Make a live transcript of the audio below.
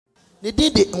They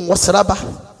did it in Ngosraba,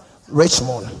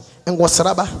 Richmond. And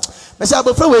Ngosraba. I said, I'm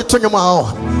afraid to you,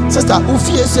 sister.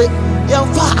 Ufie say,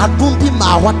 "Yamfa adum bi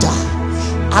ma wata.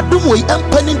 Adum we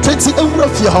empany 20 euro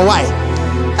fi Hawaii.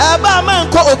 Eba man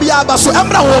ko obi aba so,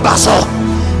 embra wo ba so.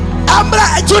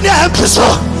 Embra junior MP so.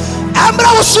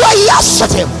 Embra wo so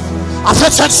yasete.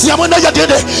 Afet siamo na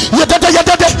yedede. E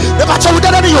ba chawu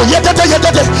dada ni yo yedede.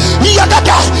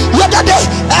 Yedede.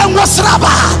 Ngosraba,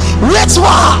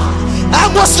 Richmond.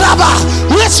 Ngosraba,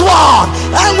 Richmond,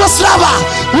 Ngosraba,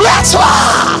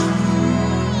 Richmond.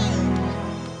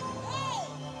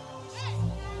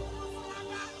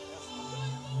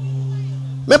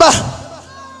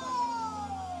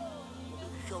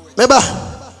 Meba,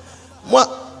 moi,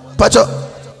 Pacho,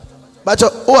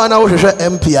 oh, I know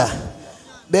MPA.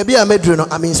 Baby, I made you know,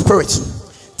 I'm in spirit.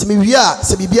 To me, we are,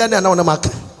 Sabibia, and I know the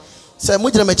market. Say,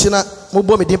 Mujina Machina,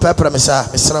 Mubo me deep pepper, Miss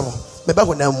Ramo. Meba,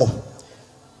 who know more.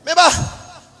 Meba,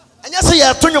 and yes,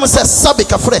 I told you,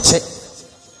 Sabika Freche.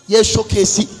 Yes,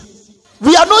 showcase.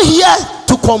 We are not here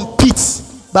to compete,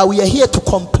 but we are here to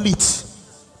complete.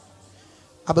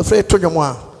 I'm afraid to you,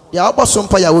 one. The Albasum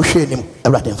Paya will share him a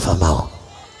rat in Famao.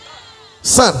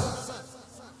 Son,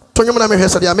 to you, Mamma,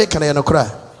 has a American and a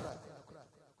cry.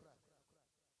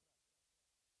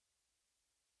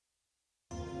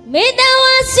 Mida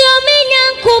was your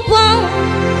minion coupon.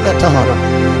 Let her.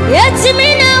 Yet,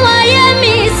 Mina, why am I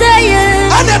saying?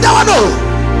 I never know.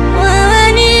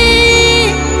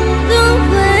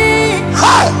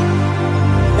 Hi.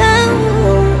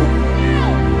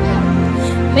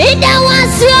 Mida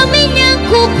was your minion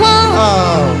coupon.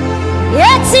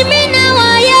 Yet, Mina,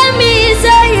 why am I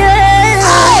saying?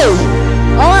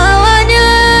 Oh,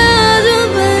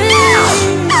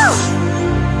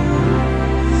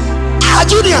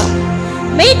 Junior,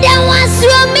 Mida was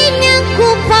your minion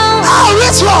coupon. Oh,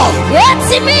 Richmond. Yet,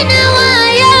 Mina,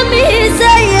 why am I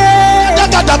saying?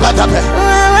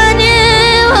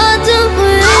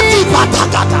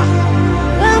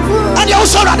 And you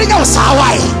also running out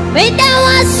Sawai. Mida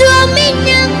was your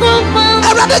minion coupon.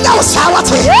 I'm running out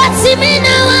Sawati. Yet,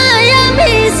 Mina, why am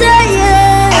I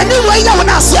saying? Anyway, you will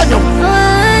not see you.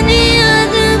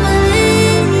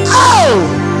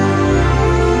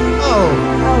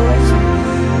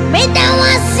 Mida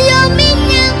was your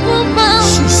minion coupon.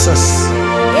 Jesus.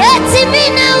 Yet,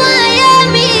 Mina, why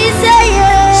am I saying?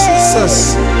 Jesus.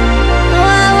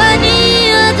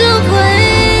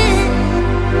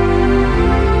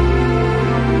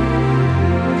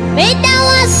 Mida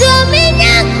was your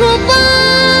minion coupon.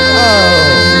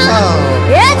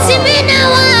 Yet, Mina,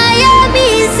 why am I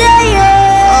saying?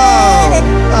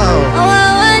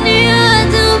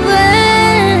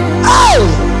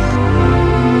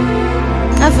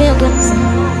 I feel good.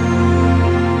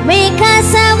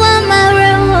 Because I want my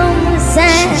room.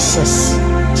 Jesus.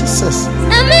 Jesus.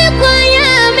 I'm a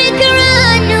quiet, make a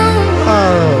run.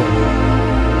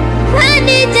 I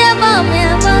need to bomb me.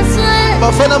 My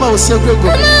friend, I was so good.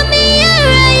 Mommy, you're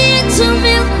right to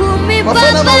me. My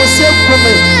friend, I was so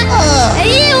good.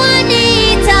 You want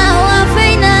it, our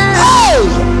final.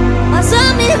 I saw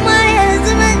me, my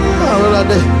husband.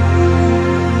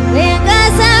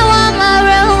 Because I want my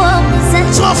room.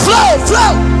 So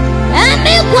flow. I'm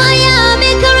a quiet,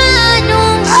 make a run.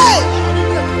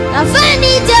 I find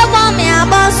it to bomb me.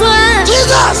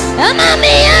 Jesus.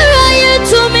 Mommy, you're right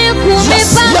to me.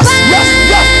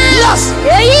 Yes.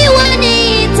 You want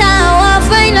it, our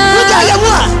final.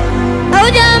 Oh,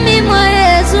 damn me,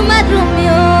 my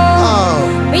Sumadrumio.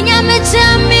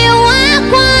 Minyamechami,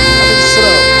 Wakwa.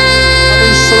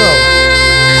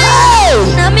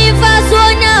 Nami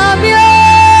Fasonia,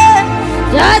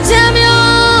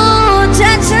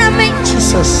 Chachami.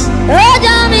 Jesus. Oh,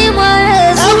 damn me,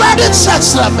 my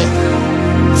Chachami.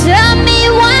 Chami,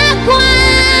 Wakwa.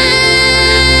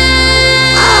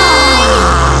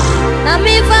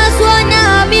 Nami Fasonia,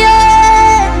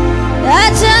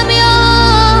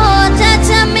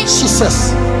 Chachami. Jesus.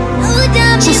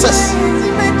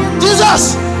 Jesus.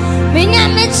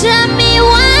 Minyamechami,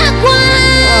 Wakwa.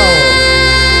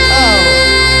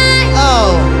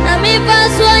 Nami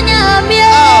Fasonia,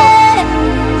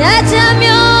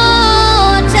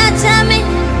 Chachami.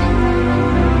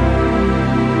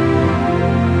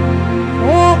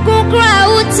 Oh, kukra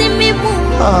utimi mu.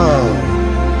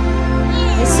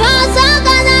 So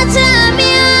gonna tell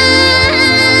me.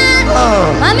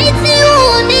 Mami ti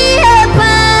uni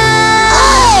epa.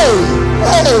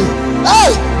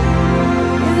 Hey.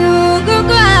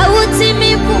 Kukra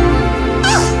utimi mu.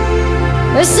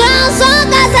 So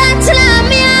gonna tell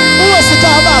me. Who was it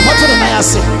about? What did I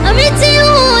say? Mami ti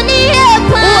uni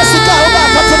epa. Who was it about?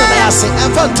 What did I say?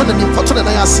 I'm going to the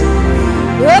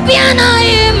Obiana,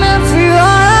 I'm a free.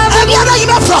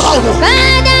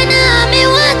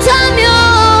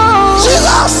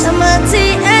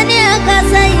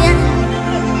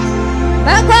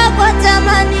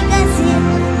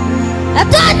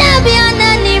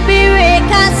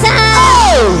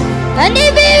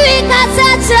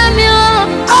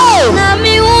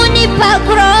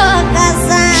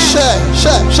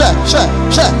 Dear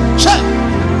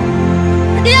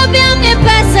me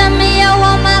person me a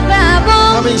woman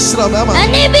bravo. I'm in Sraba.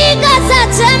 And if he got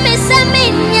such a miss a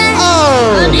minion.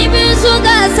 Oh, and if you so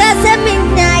got such a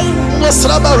midnight.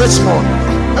 Ngosraba Richmond.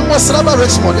 Ngosraba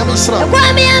Richmond. I'm in Sraba. Why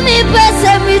me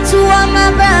person me to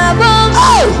woman bravo.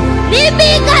 Oh, if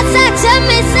he got such a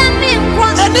miss a minion.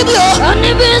 And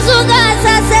if you so got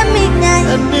such a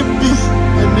midnight. And if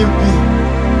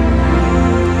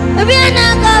we are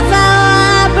not going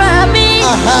to me.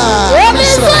 Aha.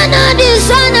 This one or this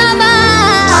one of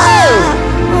us.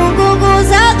 Go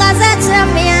Zaga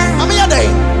Satamia. I'm your day.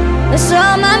 So,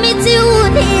 Mammy, to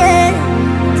here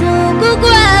to go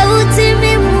out to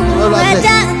me.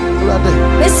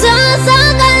 The songs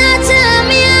are gonna tell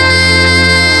me.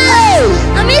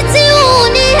 I'm it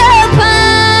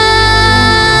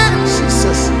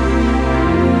Jesus.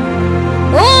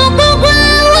 Oh, go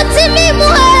out to me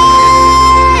more.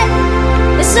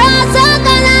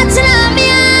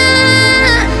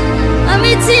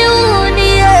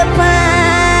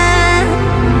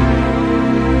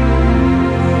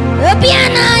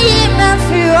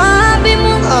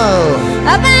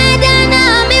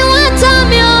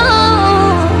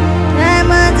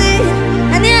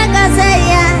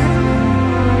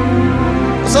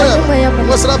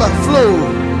 Ngosraba flow.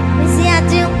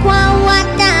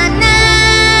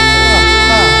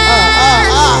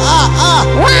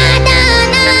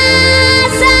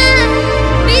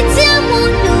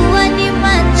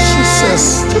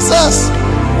 Jesus. Jesus.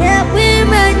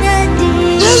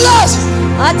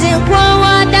 I think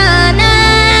Wadana.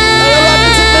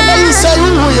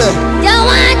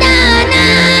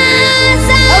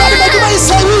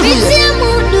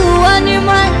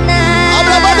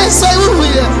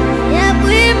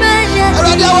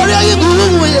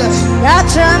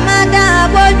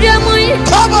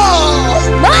 Come on. Come on.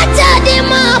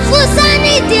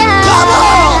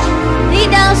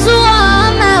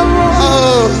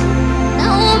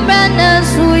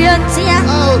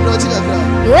 Oh, no,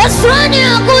 yes, run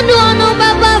your good one,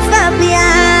 Baba Fabia.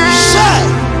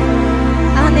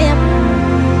 Amen.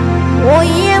 Oh,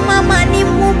 yeah, Mamma, you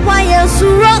move by your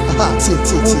surrock.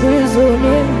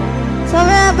 So,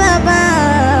 Baba,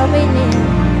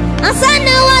 I said,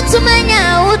 no, what to many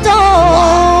out.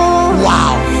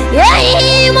 Wow. Yeah,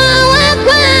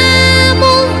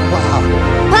 wow.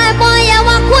 My boy, I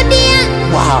want to.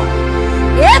 Wow.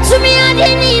 Yeah, to me, I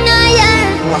didn't know.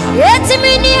 Yeah, to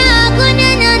me, I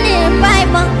couldn't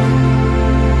Bible.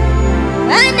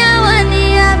 I know I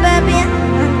need a baby.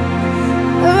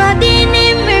 Rodin,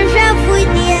 Mirza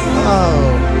Fudia.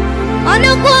 On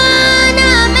the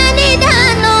corner, many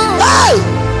dano.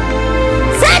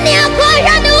 Sanya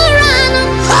Koyan Urano.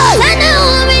 Sana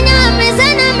Omina,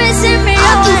 Messana, Messina.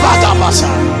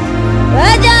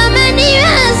 Raja Mani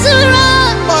Azura.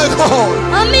 My God.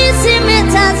 I'm missing me,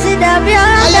 Tassi Dabia.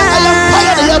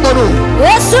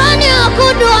 Yes, run your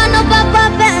good one, Papa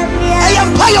Baby. I am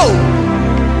Pio.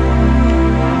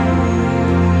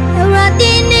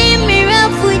 Radini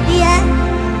Mirafudia.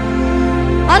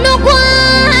 On the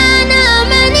Guana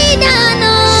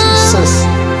Manidano. Jesus.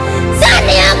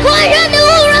 Sania Koyan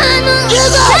Urano.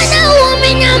 Sana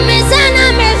Womina Messana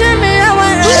Messina.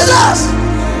 Jesus.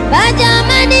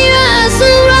 Bajamani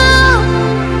Asura.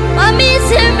 Mommy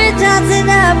Simitas in a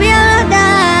Biada.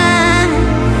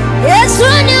 Yes,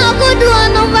 run your good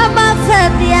one, Baba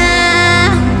Fabia.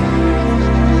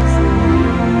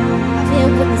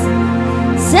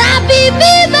 Sabi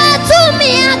Biba to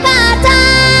me a gata.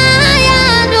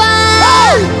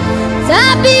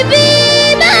 Sabi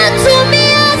Biba to me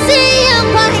a sea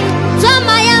and wine. So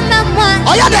my mamma.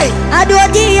 Oh, yeah, day. I do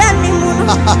the animal.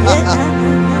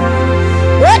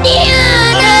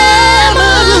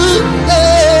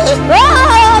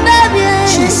 Oh, baby.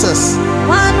 Jesus.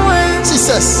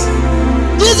 Jesus.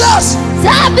 Jesus.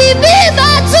 Sabi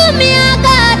Biba to me a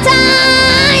gata.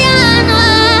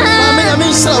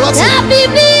 Sabi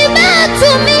Biba to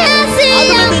me a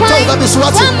sea and wine.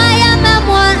 So my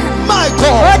mamma. My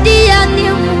God. Oh, the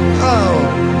animal.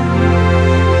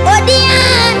 Oh, the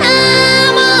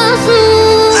animal.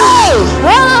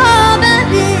 Oh,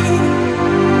 baby.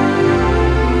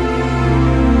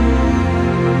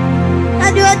 I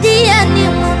do the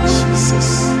animal.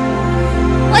 Jesus.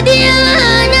 Oh, the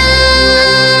animal.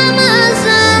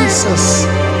 Jesus.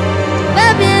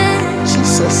 Baby.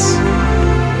 Jesus.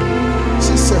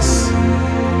 Jesus.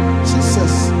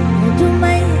 Jesus. Do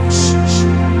my.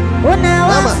 Oh, now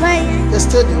I'm fine.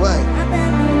 Just tell me why.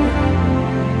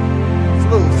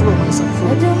 Flow, my son,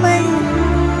 flow. Do my.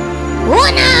 Oh,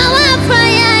 now I'm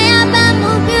fine. I'm a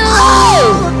movie.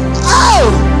 Oh!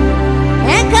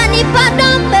 And can you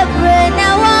pardon me,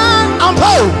 now? I'm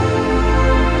Paul.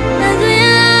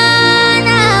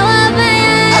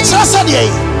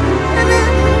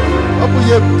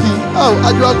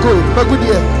 you are good. My good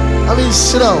year. I mean,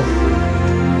 slow.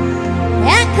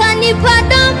 I can't even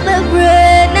pardon the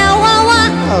brain.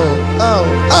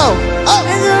 Oh.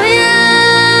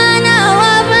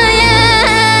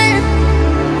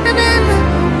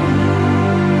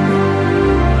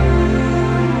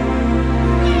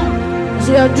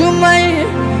 Do my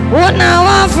what now?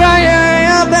 I'm frying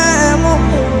your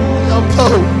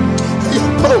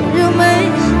you may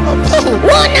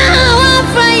what now? I'm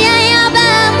frying your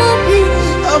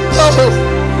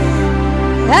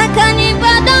I can't even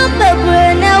pardon the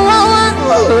brain.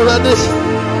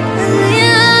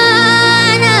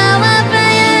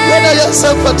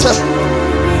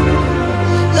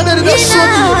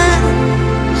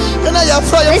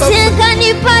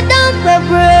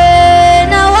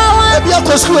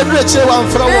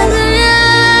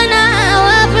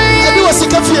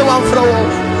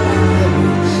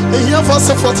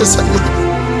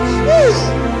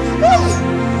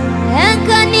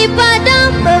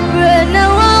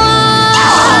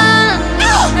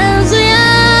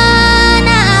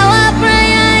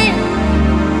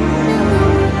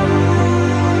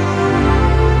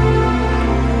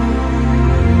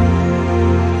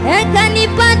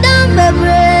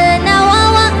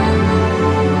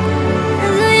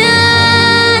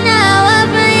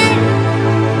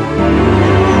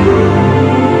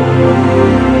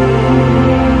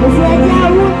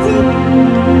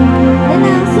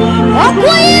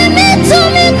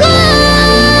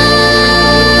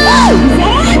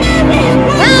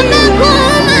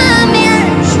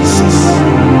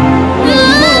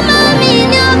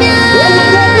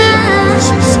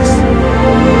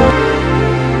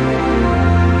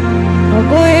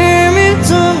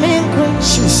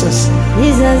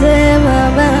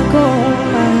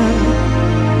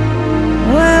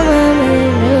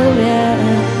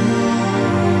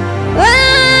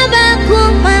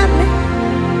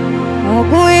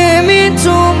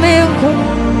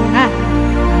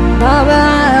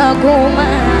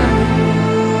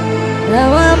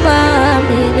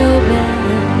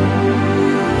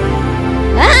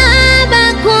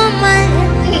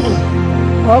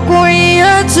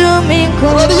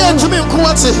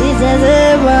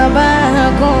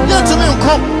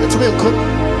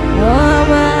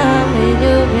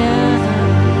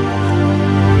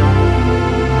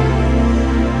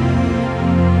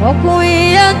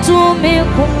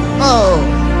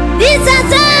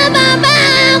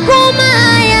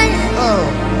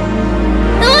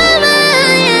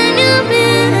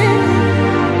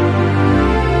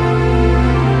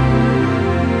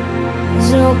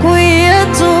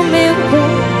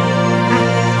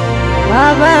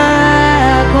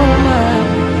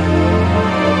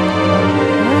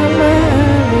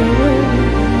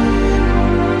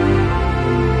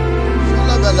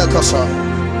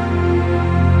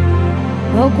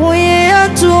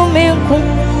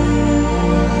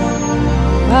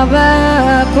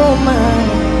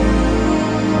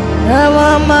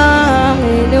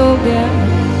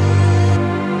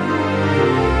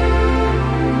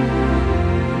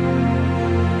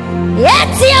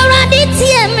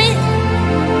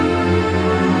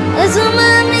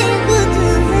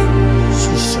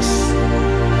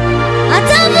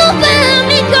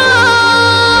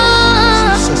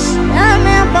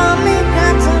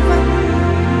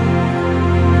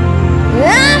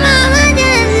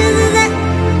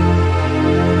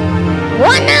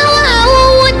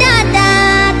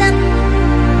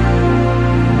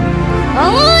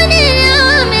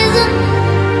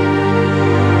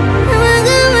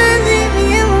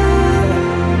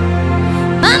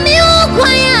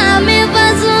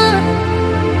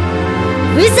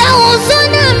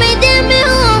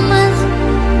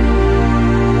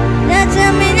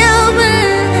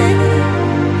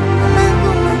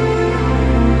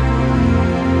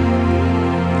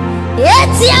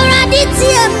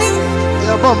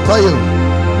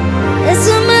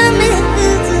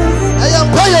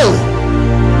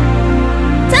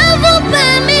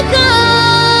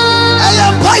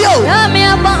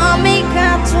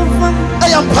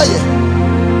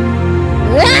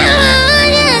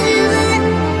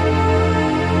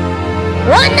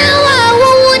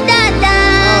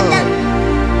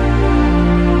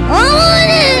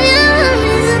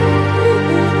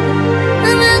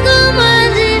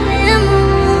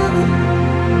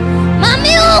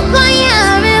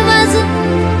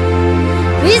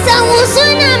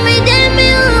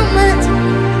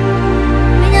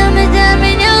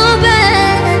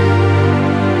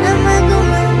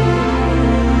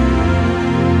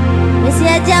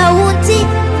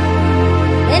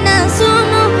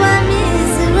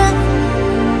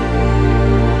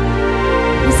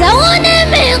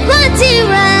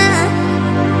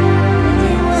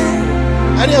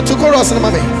 Any to chorus in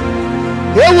mommy.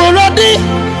 You will not be.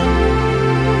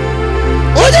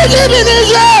 What you give me this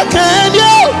year? Can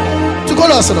you? To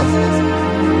chorus in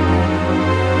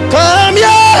come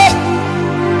here.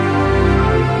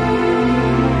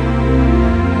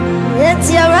 It's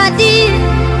your ready.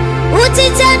 What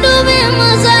is a do me,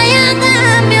 Mosayanga?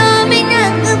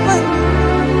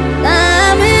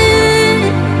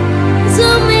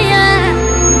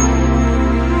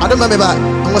 I don't remember.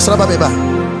 Ngosraba meba.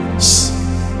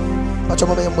 Pacho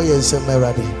mama yemo yense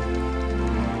merade.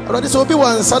 Already so be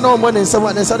one son or one and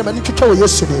someone and son mani twitwa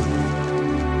yesterday.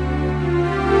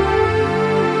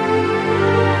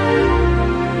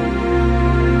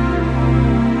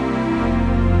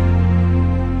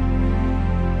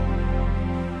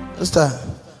 Sister,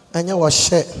 anya wa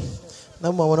share.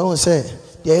 Na mo wona won say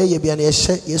de ye bia na ye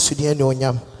share yesterday ne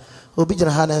onyam. Obi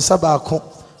gina ha na nsa baako.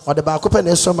 Or the baako pe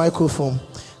na so microphone.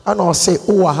 And I'll say,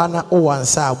 oh, Hannah, oh, and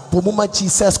Sir, Bomuma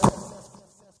Jesus Christ.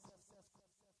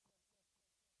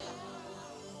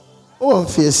 Oh, I'm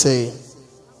fear say,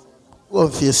 oh,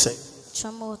 I'm fear say,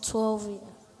 Chamo 12 years.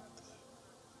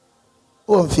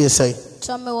 Oh, I'm fear say,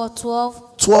 Chamo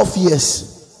 12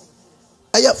 years.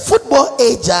 I have football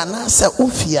age, and I say,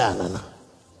 Ufiana.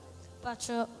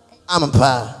 Patro, I'm a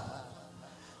pa.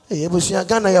 Hey, Bushia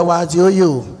Ghana, you was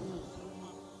you.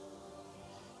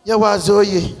 You was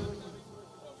you.